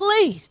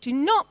 Please do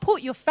not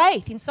put your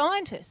faith in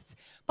scientists.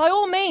 By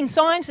all means,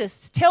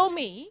 scientists, tell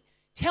me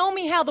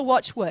how the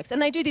watch works, and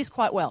they do this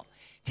quite well.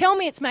 Tell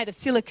me it's made of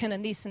silicon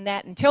and this and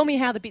that, and tell me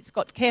how the bits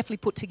got carefully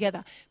put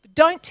together. But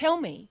don't tell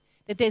me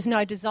that there's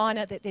no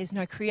designer, that there's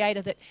no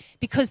creator,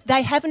 because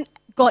they haven't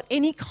got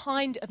any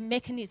kind of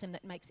mechanism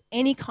that makes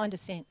any kind of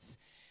sense.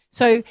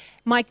 So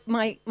my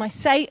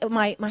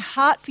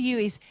heart for you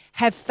is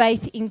have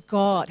faith in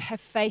God.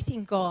 Have faith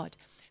in God.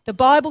 The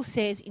Bible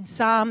says in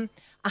Psalm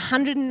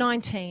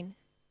 119,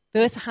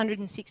 verse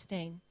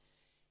 116,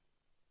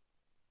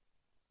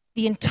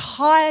 the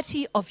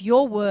entirety of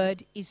your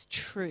word is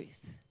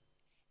truth.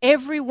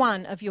 Every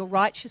one of your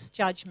righteous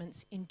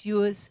judgments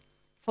endures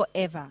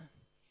forever.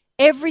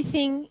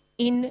 Everything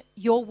in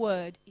your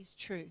word is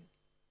true.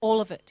 All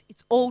of it.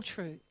 It's all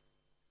true.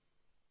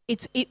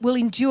 It will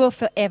endure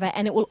forever,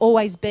 and it will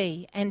always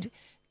be. And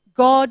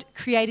God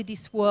created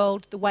this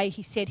world the way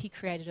he said he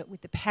created it,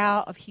 with the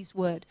power of his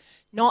word.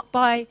 Not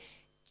by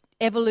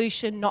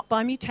evolution, not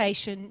by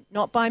mutation,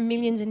 not by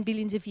millions and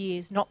billions of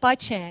years, not by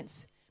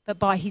chance, but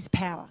by his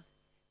power.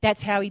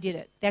 That's how he did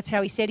it. That's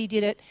how he said he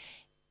did it.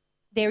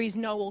 There is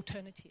no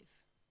alternative.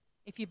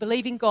 If you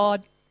believe in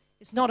God,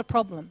 it's not a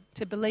problem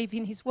to believe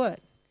in his word.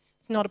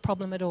 It's not a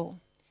problem at all.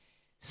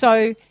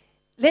 So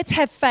let's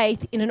have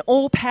faith in an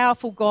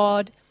all-powerful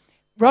God.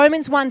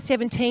 Romans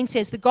 1:17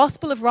 says, the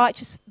gospel of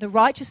the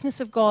righteousness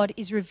of God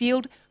is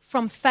revealed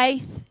from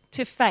faith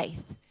to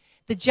faith.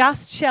 The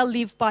just shall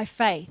live by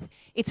faith.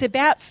 It's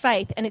about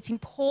faith, and it's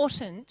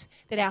important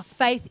that our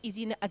faith is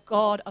in a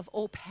God of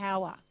all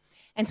power.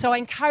 And so I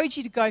encourage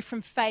you to go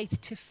from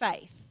faith to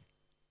faith.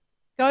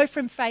 Go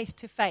from faith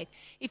to faith.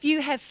 If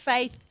you have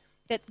faith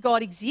that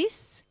God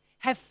exists,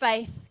 have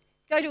faith.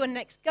 Go to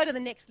the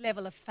next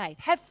level of faith.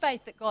 Have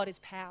faith that God is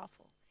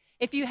powerful.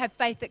 If you have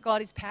faith that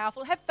God is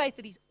powerful, have faith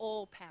that he's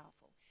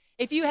all-powerful.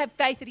 If you have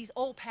faith that he's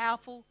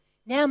all-powerful,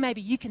 now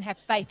maybe you can have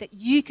faith that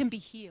you can be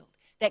healed,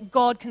 that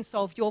God can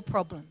solve your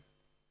problem.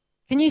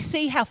 Can you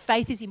see how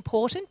faith is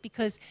important?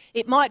 Because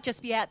it might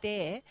just be out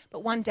there,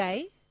 but one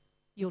day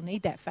you'll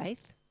need that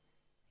faith.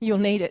 You'll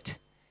need it.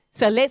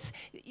 So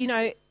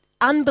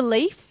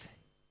unbelief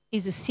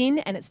is a sin,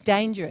 and it's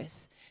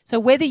dangerous.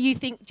 So whether you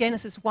think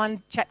Genesis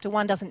 1, chapter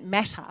 1 doesn't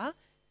matter,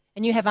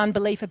 and you have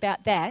unbelief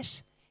about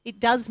that, it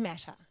does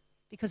matter.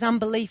 Because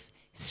unbelief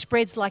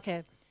spreads like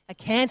a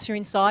cancer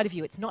inside of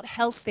you. It's not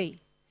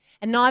healthy.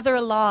 And neither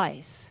are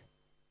lies.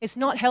 It's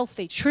not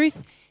healthy.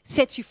 Truth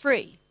sets you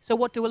free. So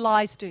what do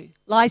lies do?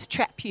 Lies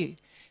trap you.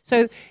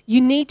 So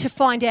you need to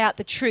find out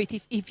the truth.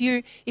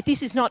 If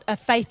this is not a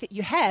faith that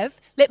you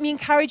have, let me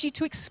encourage you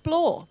to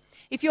explore.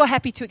 If you're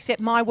happy to accept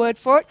my word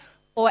for it,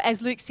 or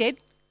as Luke said,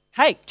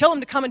 hey, tell them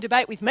to come and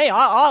debate with me.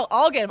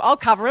 I'll get him. I'll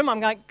cover him.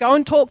 I'm going, go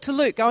and talk to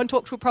Luke. Go and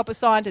talk to a proper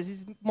scientist.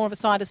 He's more of a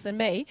scientist than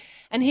me.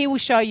 And he will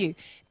show you.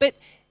 But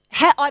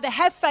either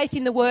have faith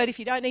in the word. If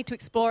you don't need to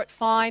explore it,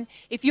 fine.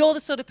 If you're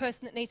the sort of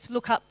person that needs to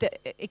look up,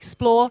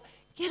 explore,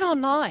 get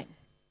online.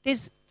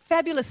 There's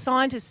fabulous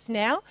scientists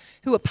now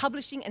who are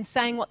publishing and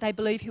saying what they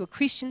believe, who are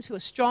Christians, who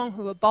are strong,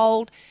 who are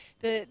bold.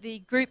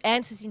 The group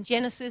Answers in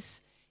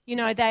Genesis, they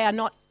are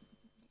not,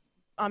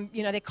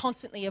 they're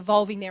constantly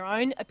evolving their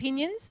own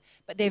opinions,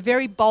 but they're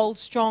very bold,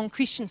 strong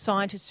Christian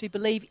scientists who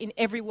believe in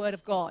every word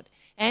of God.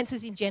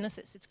 Answers in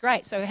Genesis, it's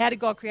great. So how did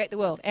God create the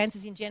world?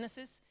 Answers in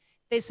Genesis.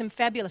 There's some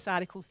fabulous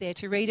articles there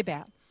to read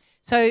about.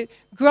 So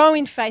grow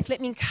in faith.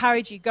 Let me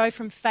encourage you, go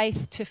from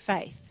faith to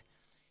faith.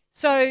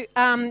 So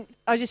I'll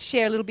just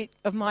share a little bit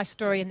of my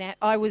story in that.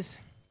 I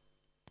was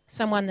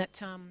someone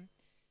that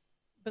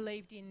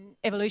believed in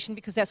evolution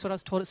because that's what I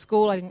was taught at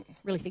school. I didn't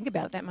really think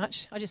about it that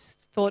much. I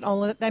just thought,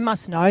 oh, they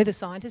must know, the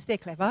scientists, they're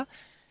clever.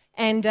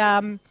 And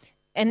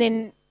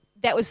then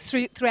that was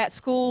throughout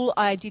school.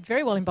 I did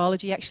very well in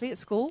biology, actually, at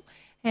school.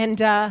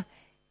 And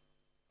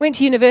went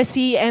to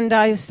university, and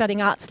I was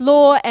studying arts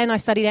law, and I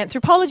studied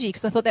anthropology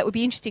because I thought that would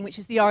be interesting, which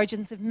is the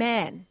origins of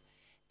man.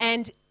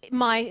 And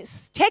my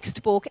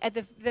textbook, at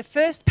the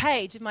first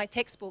page of my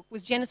textbook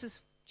was Genesis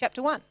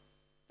chapter 1.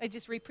 They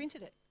just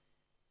reprinted it.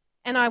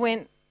 And I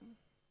went,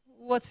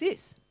 what's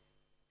this?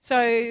 So,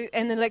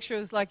 and the lecturer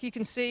was like, you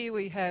can see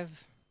we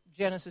have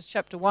Genesis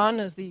chapter 1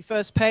 as the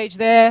first page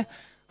there.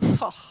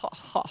 Ha, ha,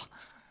 ha.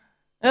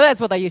 Now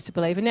that's what they used to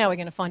believe, and now we're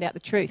going to find out the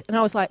truth. And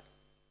I was like,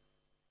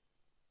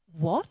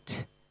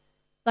 what?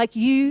 Like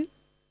you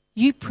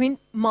print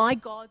my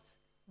God's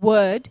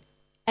word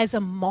as a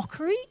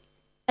mockery,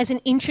 as an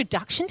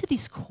introduction to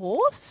this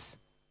course?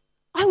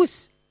 I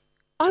was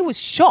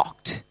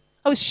shocked.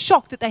 I was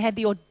shocked that they had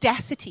the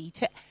audacity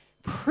to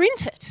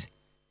print it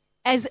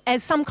as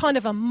some kind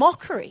of a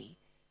mockery.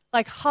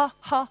 Like, ha,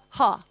 ha,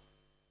 ha.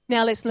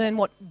 Now let's learn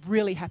what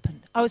really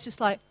happened. I was just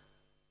like,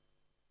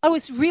 I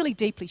was really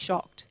deeply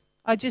shocked.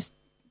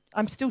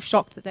 I'm still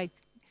shocked that they,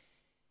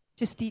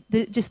 just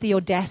the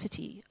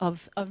audacity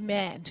of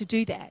man to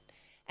do that.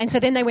 And so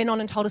then they went on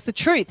and told us the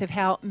truth of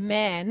how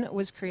man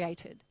was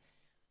created.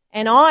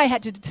 And I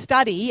had to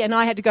study, and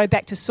I had to go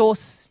back to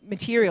source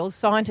materials,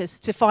 scientists,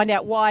 to find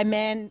out why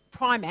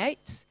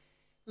primates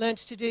learnt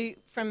to do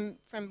from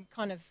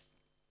kind of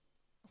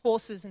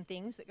horses and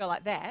things that go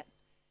like that.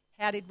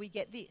 How did we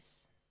get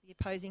this? The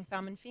opposing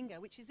thumb and finger,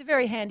 which is a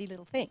very handy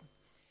little thing.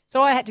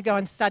 So I had to go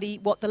and study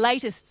what the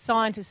latest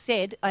scientists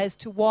said as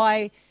to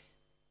why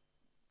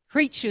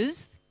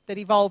creatures that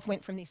evolved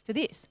went from this to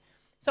this.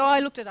 So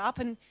I looked it up,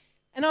 and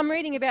I'm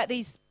reading about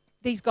these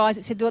guys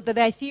that said that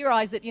they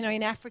theorised that,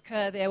 in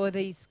Africa there were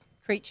these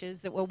creatures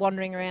that were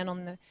wandering around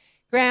on the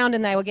ground,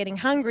 and they were getting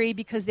hungry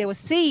because there were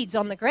seeds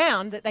on the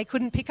ground that they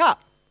couldn't pick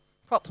up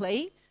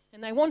properly,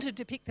 and they wanted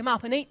to pick them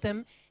up and eat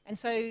them, and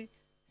so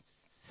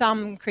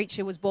some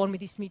creature was born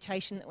with this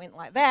mutation that went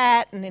like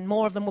that, and then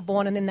more of them were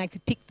born, and then they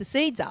could pick the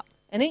seeds up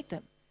and eat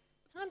them.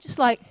 And I'm just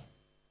like,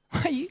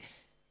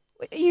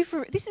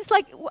 This is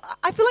like,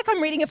 I feel like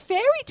I'm reading a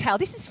fairy tale.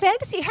 This is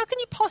fantasy. How can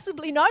you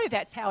possibly know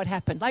that's how it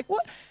happened? Like,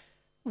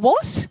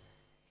 what?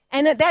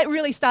 And that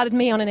really started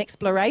me on an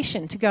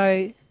exploration to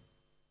go,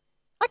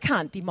 I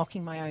can't be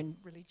mocking my own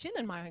religion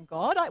and my own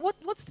God.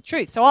 What's the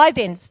truth? So I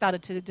then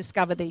started to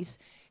discover these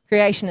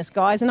creationist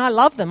guys, and I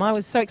love them. I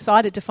was so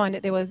excited to find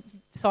that there were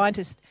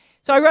scientists.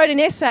 So I wrote an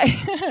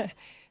essay.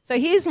 So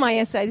here's my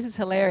essay. This is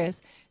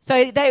hilarious.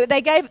 So they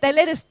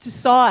let us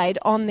decide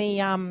on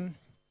the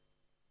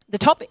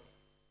topic.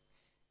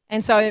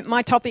 And so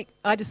my topic,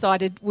 I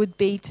decided, would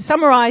be to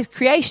summarise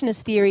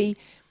creationist theory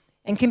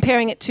and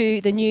comparing it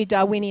to the new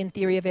Darwinian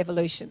theory of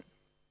evolution.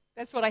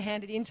 That's what I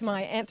handed in to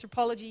my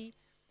anthropology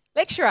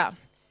lecturer.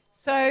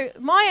 So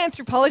my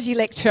anthropology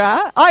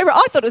lecturer,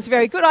 I thought it was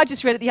very good. I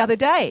just read it the other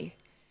day.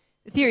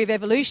 The theory of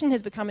evolution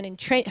has become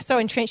so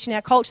entrenched in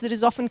our culture that it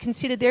is often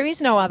considered there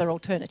is no other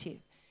alternative.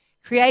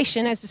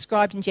 Creation, as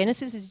described in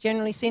Genesis, is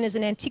generally seen as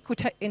an I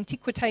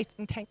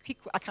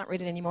can't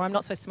read it anymore, I'm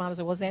not so smart as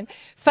I was then,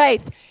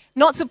 faith,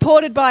 not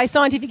supported by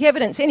scientific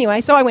evidence.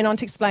 Anyway, so I went on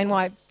to explain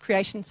why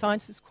creation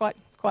science is quite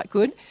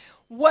good.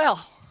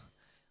 Well,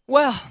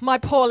 my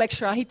poor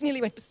lecturer, he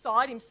nearly went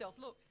beside himself.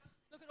 Look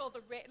at all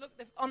the red, look at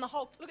the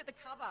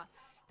cover.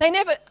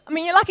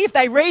 You're lucky if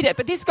they read it,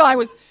 but this guy he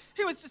was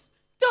just,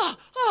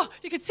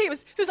 you could see he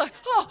was like,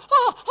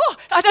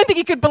 I don't think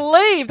he could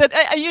believe that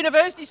a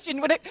university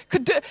student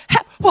could do.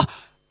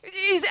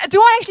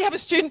 Do I actually have a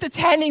student that's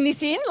handing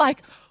this in?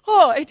 Like,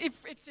 it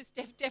just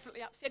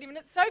definitely upset him. And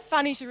it's so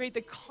funny to read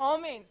the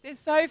comments. They're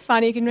so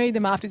funny. You can read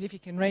them afterwards if you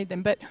can read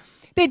them, but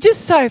they're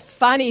just so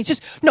funny. It's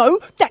just, no,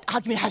 that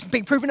argument hasn't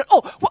been proven at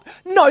all. What?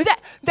 No,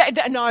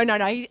 no.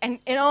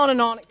 And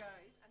on it goes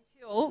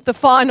until the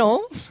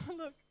final.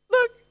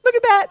 Look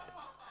at that.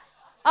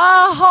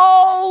 A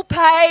whole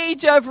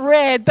page of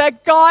red.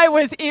 That guy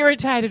was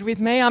irritated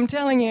with me, I'm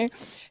telling you.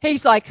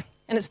 He's like,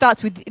 and it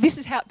starts with, this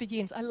is how it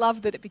begins. I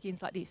love that it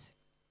begins like this.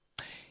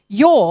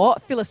 Your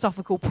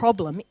philosophical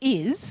problem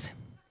is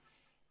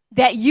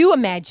that you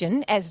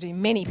imagine, as do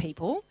many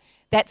people,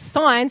 that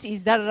science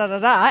is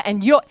da-da-da-da-da,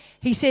 and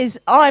he says,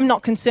 I'm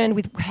not concerned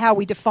with how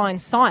we define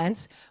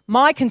science.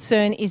 My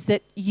concern is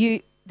that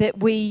we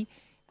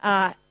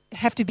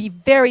have to be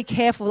very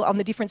careful on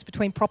the difference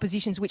between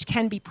propositions which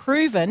can be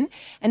proven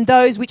and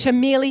those which are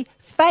merely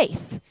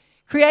faith.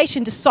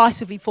 Creation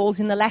decisively falls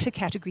in the latter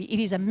category.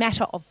 It is a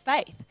matter of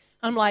faith.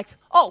 I'm like,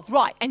 oh,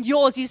 right, and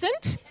yours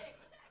isn't?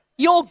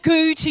 Your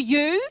goo to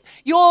you,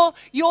 your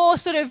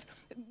sort of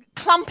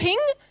clumping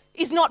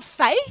is not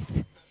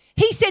faith?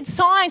 He said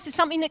science is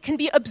something that can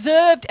be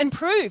observed and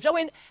proved. I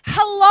went,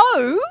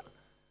 hello?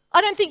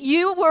 I don't think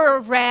you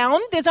were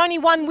around. There's only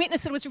one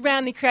witness that was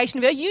around the creation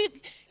of earth.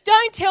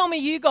 Don't tell me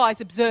you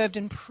guys observed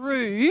and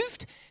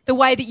proved the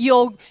way that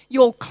your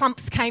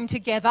clumps came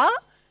together.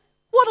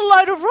 What a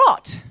load of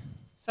rot.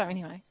 So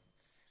anyway,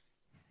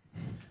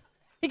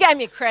 he gave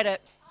me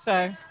credit,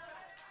 so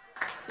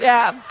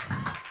yeah.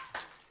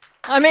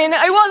 I mean,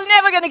 he was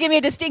never going to give me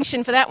a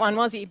distinction for that one,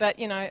 was he? But,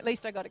 at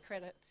least I got a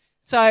credit.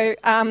 So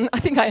I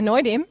think I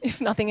annoyed him,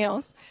 if nothing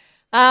else.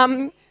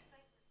 But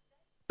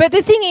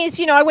the thing is,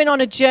 I went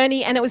on a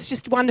journey and it was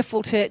just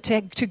wonderful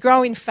to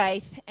grow in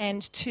faith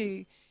and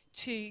to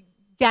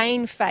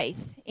gain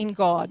faith in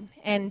God.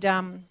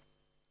 And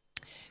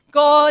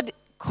God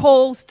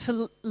calls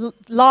to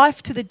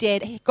life to the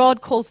dead.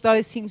 God calls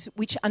those things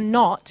which are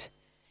not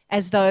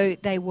as though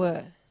they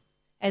were.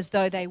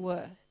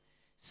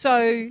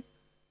 So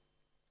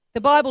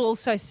the Bible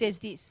also says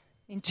this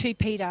in 2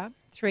 Peter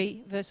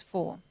 3 verse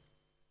 4.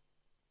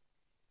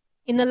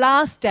 In the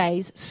last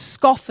days,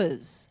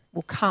 scoffers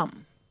will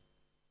come.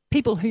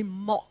 People who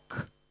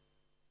mock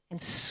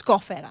and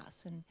scoff at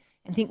us and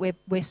think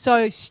we're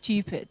so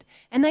stupid.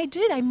 And they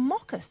do, they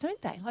mock us, don't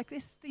they? Like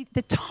this,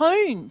 the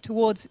tone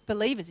towards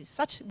believers is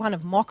such one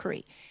of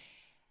mockery.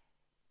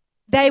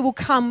 They will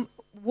come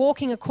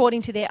walking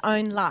according to their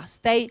own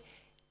lust. They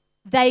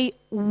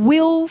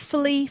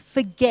willfully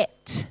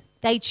forget.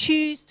 They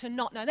choose to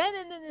not know. No,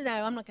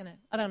 I don't want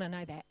to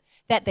know that.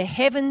 That the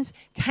heavens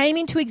came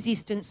into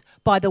existence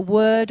by the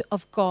word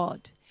of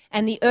God,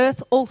 and the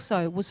earth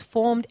also was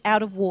formed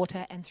out of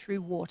water and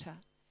through water.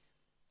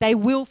 They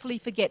willfully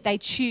forget. They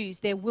choose.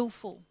 They're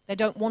willful. They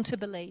don't want to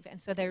believe,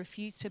 and so they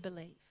refuse to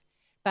believe.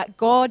 But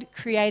God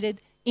created,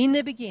 in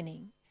the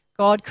beginning,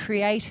 God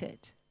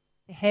created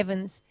the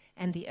heavens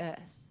and the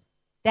earth.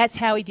 That's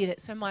how he did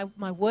it. So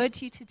my word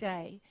to you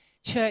today,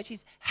 church,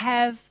 is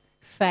have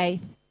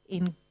faith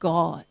in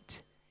God.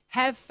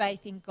 Have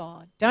faith in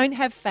God. Don't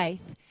have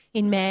faith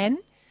in man,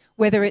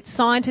 whether it's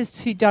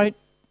scientists who don't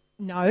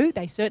know,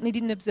 they certainly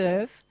didn't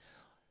observe,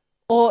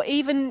 or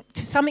even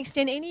to some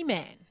extent any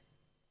man.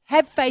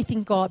 Have faith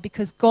in God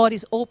because God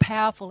is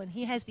all-powerful and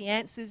he has the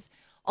answers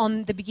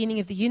on the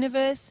beginning of the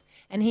universe,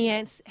 and he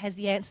has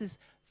the answers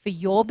for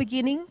your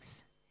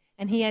beginnings,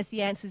 and he has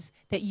the answers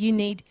that you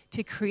need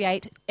to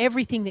create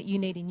everything that you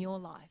need in your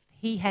life.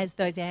 He has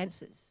those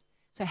answers.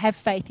 So have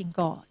faith in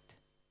God.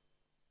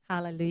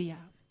 Hallelujah.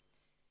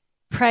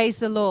 Praise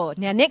the Lord.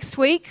 Now, next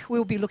week,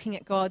 we'll be looking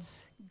at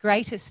God's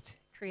greatest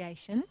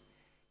creation,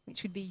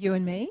 which would be you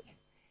and me.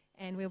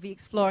 And we'll be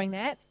exploring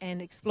that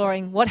and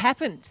exploring what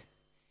happened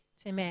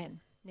to man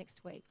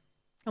next week.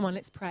 Come on,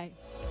 let's pray.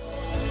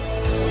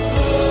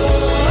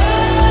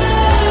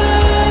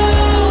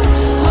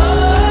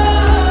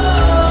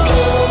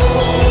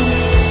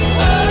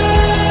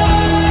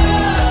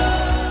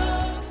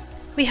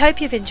 We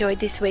hope you've enjoyed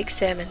this week's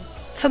sermon.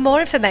 For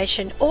more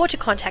information or to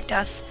contact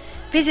us,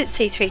 visit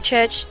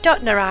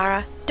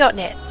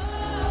c3church.narara.net.